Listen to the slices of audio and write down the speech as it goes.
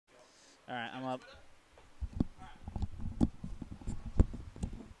I'm up.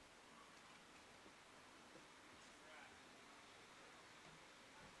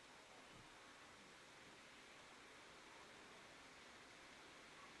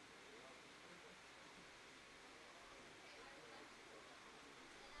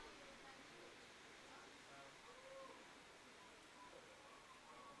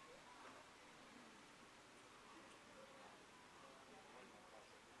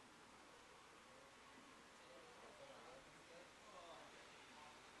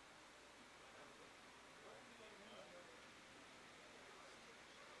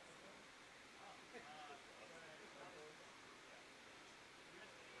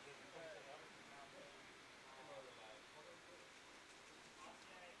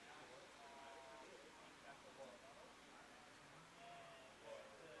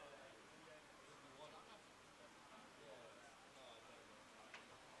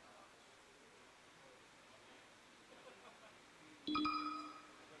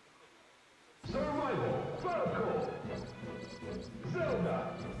 Survival, Falco,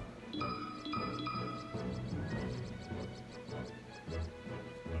 Zelda.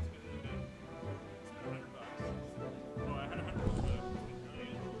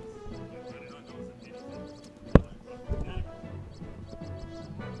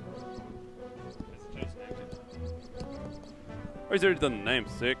 Oh, he's already done the name,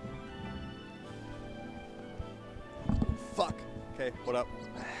 sick. Fuck. Okay, what up?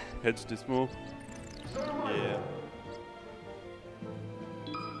 Head's too small. Yeah.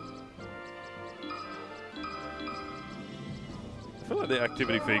 I feel like the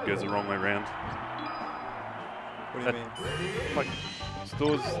activity feed goes the wrong way around. What do you mean? Like,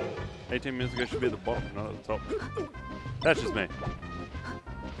 stores 18 minutes ago should be at the bottom, not at the top. That's just me.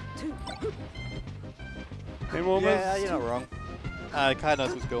 Any more Yeah, buzz? you're not wrong. Kai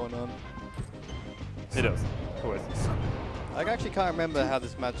knows what's going on. He does. Always. I actually can't remember how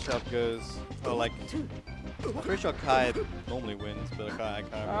this matchup goes. Or like, I'm pretty sure Kai normally wins, but I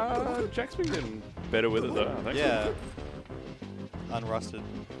can't remember. Jack's been getting better with it though, I think. Yeah. Unrusted.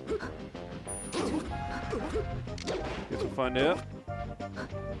 Guess we'll find out.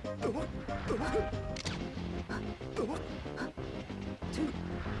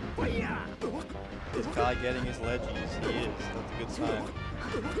 Is Kai getting his legends? He is. That's a good sign.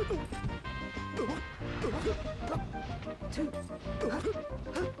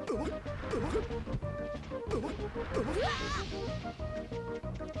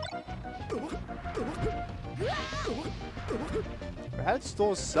 How did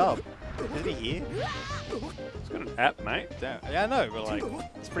Store sub? Is he here? He's got an app, mate. Damn. Yeah, I know, but like,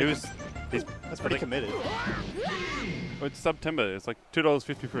 it's pretty. That's pretty committed. Oh, it's September. It's like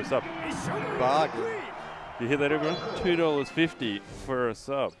 $2.50 for a sub. Bargain. You hear that, everyone? $2.50 for a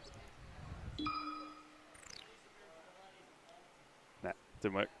sub. Nah,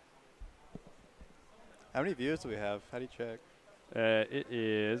 didn't work. How many viewers do we have? How do you check? It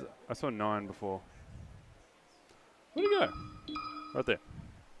is. I saw 9 before. Where'd it go? Right there.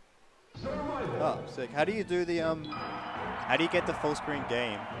 Oh, sick. How do you do the How do you get the full screen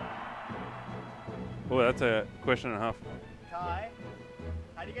game? Oh, that's a question and a half. Kai,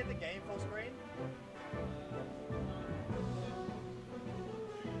 how do you get the game full screen?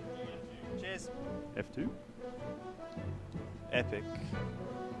 Cheers. F2? Epic.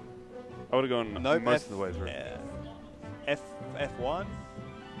 I would have gone Nope, most of the way through. F1?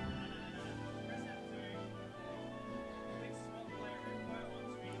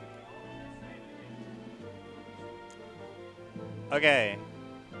 Okay.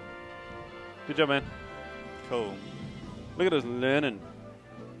 Good job, man. Cool. Look at us learning.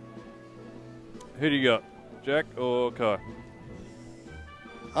 Who do you got? Jack or Kai?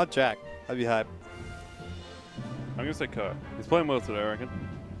 I'm Jack. I'd be hype. I'm going to say Kai. He's playing well today, I reckon.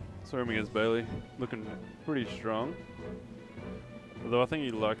 Saw him against Bailey. Looking pretty strong. Although I think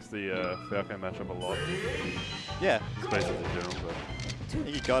he likes the Falco matchup a lot. Yeah. Spaces in general, but I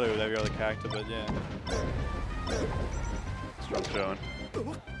think you got it with every other character, but yeah. strong showing.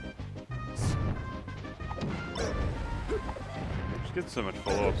 Just gets so much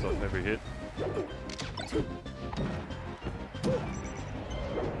follow-ups off every hit.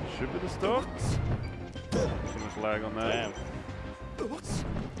 Should be the stop. Too much lag on that. Damn.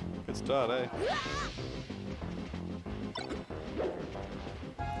 Good start, eh?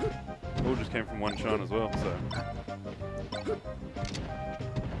 All just came from one shine as well, so.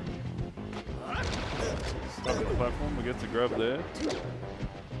 Stuck on the platform, we get to grab there.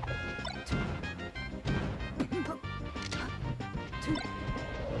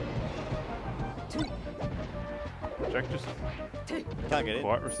 Jack just can't get in.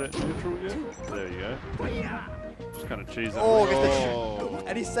 Quite reset neutral yet. There you go. Just kind of cheese it. Oh,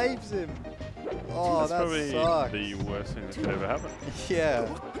 and he saves him. Oh, that's probably sucks. the worst thing that could ever happen. Yeah.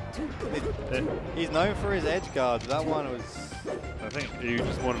 He's known for his edge guards. That one was... I think he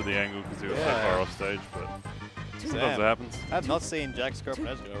just wanted the angle because he was so far off stage, but sometimes it happens. I've not seen Jack scrap an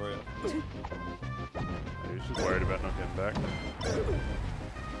edge guard already. He's just worried about not getting back.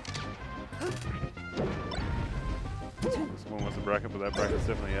 This one was a bracket, but that bracket's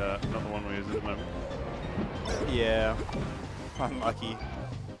definitely not the one we use at the moment. Yeah. Unlucky.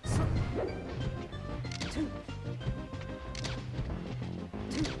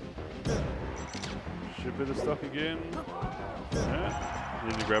 Should be the stock again. Yeah.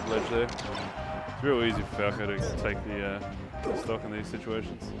 Need to grab ledge there. It's real easy for Falco to take the stock in these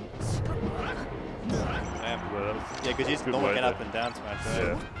situations. Yeah, because he's normally get up and down smash.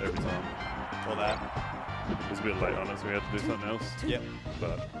 Yeah, every time. Or that. It was a bit late on us, so we had to do something else. Yep.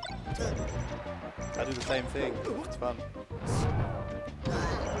 But I do the same thing. It's fun.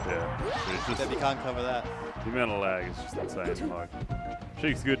 yeah, it's just Except you can't cover that. the amount of lag is just insane. Like,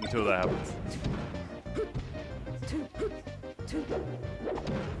 Sheik's good until that happens.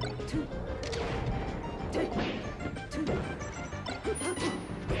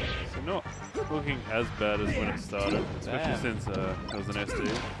 So not looking as bad as when it started, especially since there was an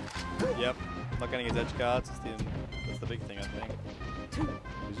SD. Yep. Not getting his edge guards. That's the big thing, I think.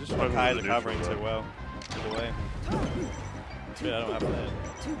 He's just trying to Kaiza covering too well. Either way. It's weird, I don't have that.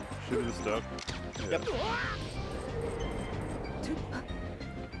 Should have stuck. Yeah. Yep.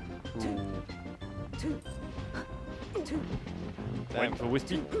 Waiting for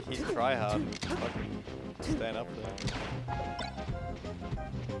Wispy. He's try hard. Fucking staying up there.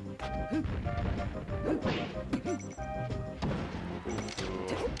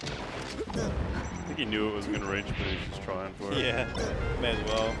 I think he knew it was going to reach, but he was just trying for it. Yeah, may as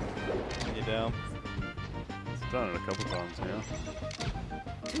well. When you're down. It's done it a couple times now.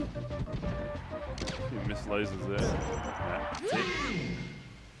 Few missed lasers there. Nah, that's it.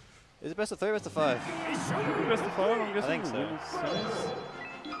 Is it best of 3 or best of 5? Should be best of 5, I'm guessing. I think so.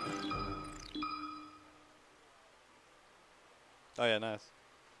 Oh yeah, nice.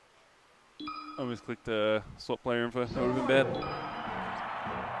 I almost clicked swap player info. That would have been bad.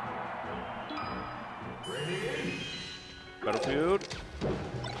 Battlefield.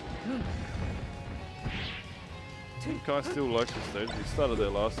 Kai still likes this stage. He started their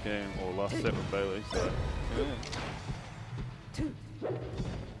last game or last set with Bailey, so.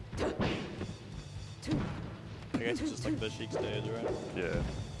 I guess it's just like the Sheik stage, right? Yeah.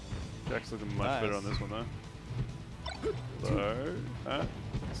 Jack's looking much better on this one though. So,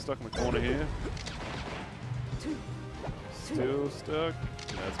 stuck in the corner here. Still stuck.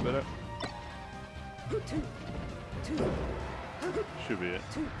 That's better. Should be it.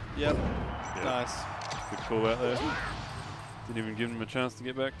 Yep. Yeah. Nice. Good call out there. Didn't even give him a chance to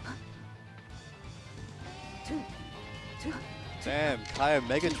get back. Damn, Kaya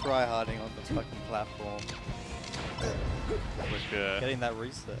mega tryharding on the fucking platform. Like, Getting that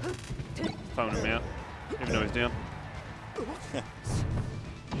reset. thumbing him out, even though he's down.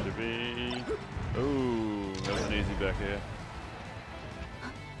 Should be. Ooh, that was an easy back here.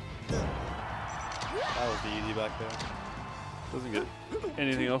 That was the easy back there. Doesn't get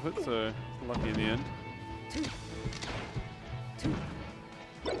anything off it, so lucky in the end.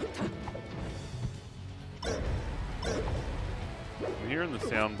 I'm hearing the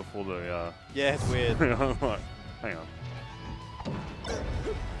sound before the. Yeah, it's weird. I'm like, hang on.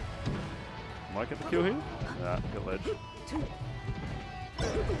 Might get the kill here? Nah, get ledge.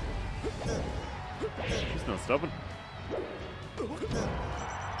 He's not stopping.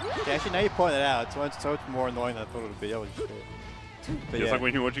 Yeah, actually, now you point it out, so much more annoying than I thought it would be. I was just But yeah, it's like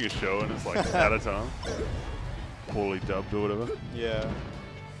when you're watching a show and it's like out of time. Poorly dubbed or whatever. Yeah.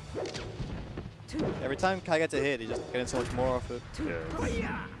 Every time Kai gets a hit, he's just getting so much more off it.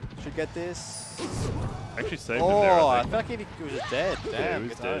 Yeah. Should get this. Actually saved him there, I I feel think. like he was just dead. Damn, Yeah, he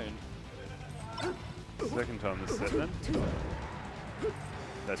was good dead. own. Second time this set then.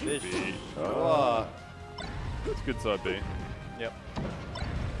 That should Fish. be. Oh. It's good side B. Yep.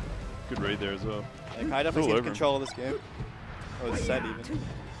 Good read there as well. And Kai definitely All seems over him. control of this game. Or the set even.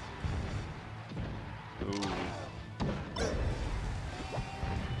 Ooh.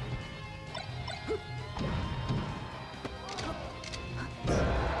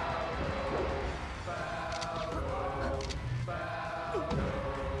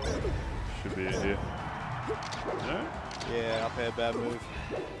 Should be it here. No? Yeah, up air, bad move.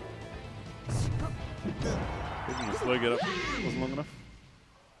 Even the slow get up wasn't long enough.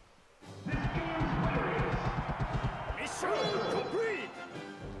 Mission complete!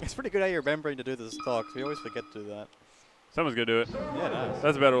 It's pretty good how you're remembering to do the stocks. We always forget to do that. Someone's gonna do it. Yeah, nice.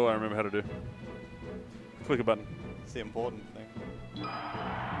 That's about all I remember how to do. Click a button. It's the important thing.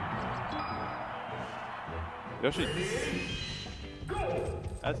 Yoshi,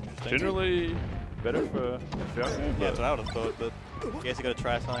 That's interesting. generally better for Falco. Yeah, that's what I would have thought, but I guess you gotta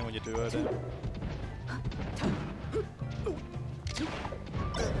try something when you do it.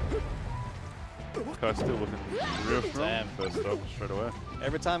 Kai's still looking real strong. Damn. First stock straight away.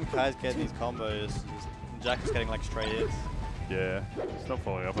 Every time Kai's getting these combos, Jack is getting like straight hits. Yeah, it's not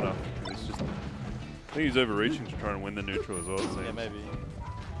following up enough. It's just, I think he's overreaching to try and win the neutral as well. It seems. Yeah, maybe.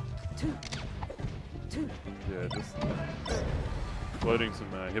 Yeah, just floating some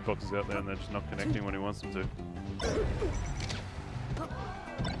hitboxes out there and they're just not connecting when he wants them to.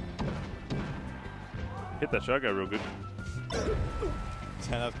 Hit that shot guy real good.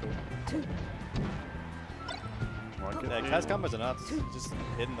 Yeah, that's cool. Like it. Yeah, Kai's combos are nuts. Just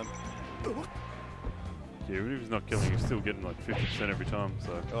hitting them. Yeah, even if he's not killing, he's still getting like 50% every time.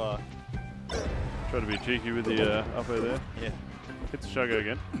 So Oh, try to be cheeky with the up air there. yeah. Hit the shot guy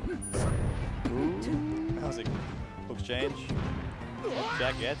again. Ooh. How's it? Hooks change.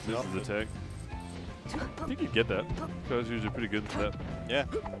 Jack gets it. This is the tag. I think you get that. Kai's usually pretty good for that. Yeah.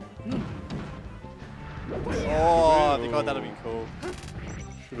 Oh, if you got that, would have been cool.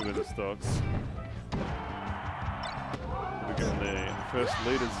 Should have been the stocks. Would have given the first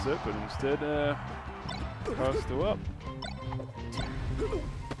lead as set, but instead, Kai's still up.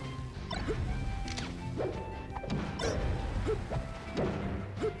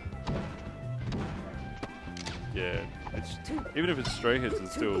 Yeah, it's even if it's stray hits,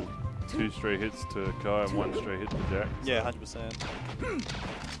 it's still 2 stray hits to Kai and 1 stray hit to Jack. Yeah,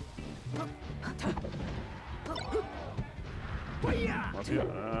 100%. Might be,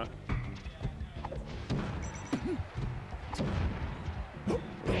 oh,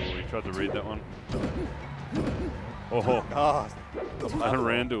 he tried to read that one. Oh, Oh, and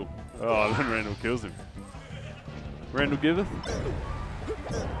Randall. Oh, then Randall kills him. Randall giveth.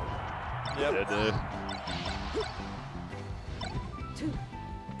 yep. Dead.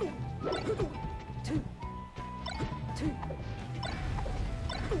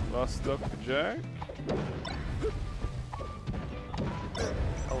 Last stock for Jack.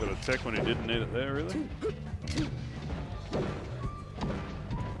 Got a tech when he didn't need it there, really.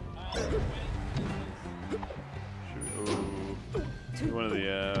 Do one of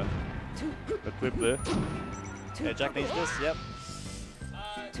the a clip there. Yeah, Jack needs this, yep.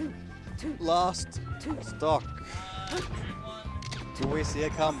 Last stock. Do we see a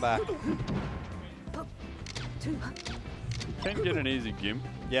comeback? Can get an easy gimp,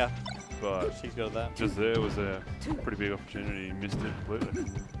 Yeah, but she's got that. just there was a pretty big opportunity. He missed it completely.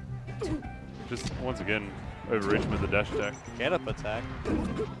 Just once again, overreach with the dash attack. Get up attack.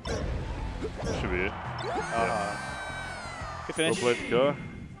 Should be it. Good Well finish. played, Kai.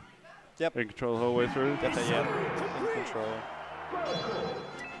 Yep. In control the whole way through. Definitely, yeah. In control.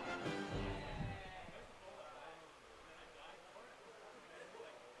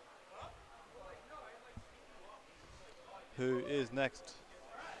 Who is next?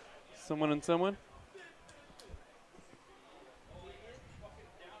 Someone and someone.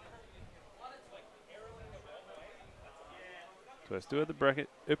 So I still have the bracket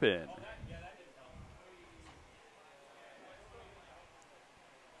open.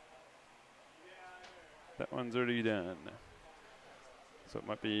 That one's already done. So it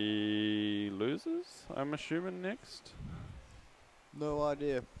might be losers, I'm assuming, next. No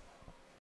idea.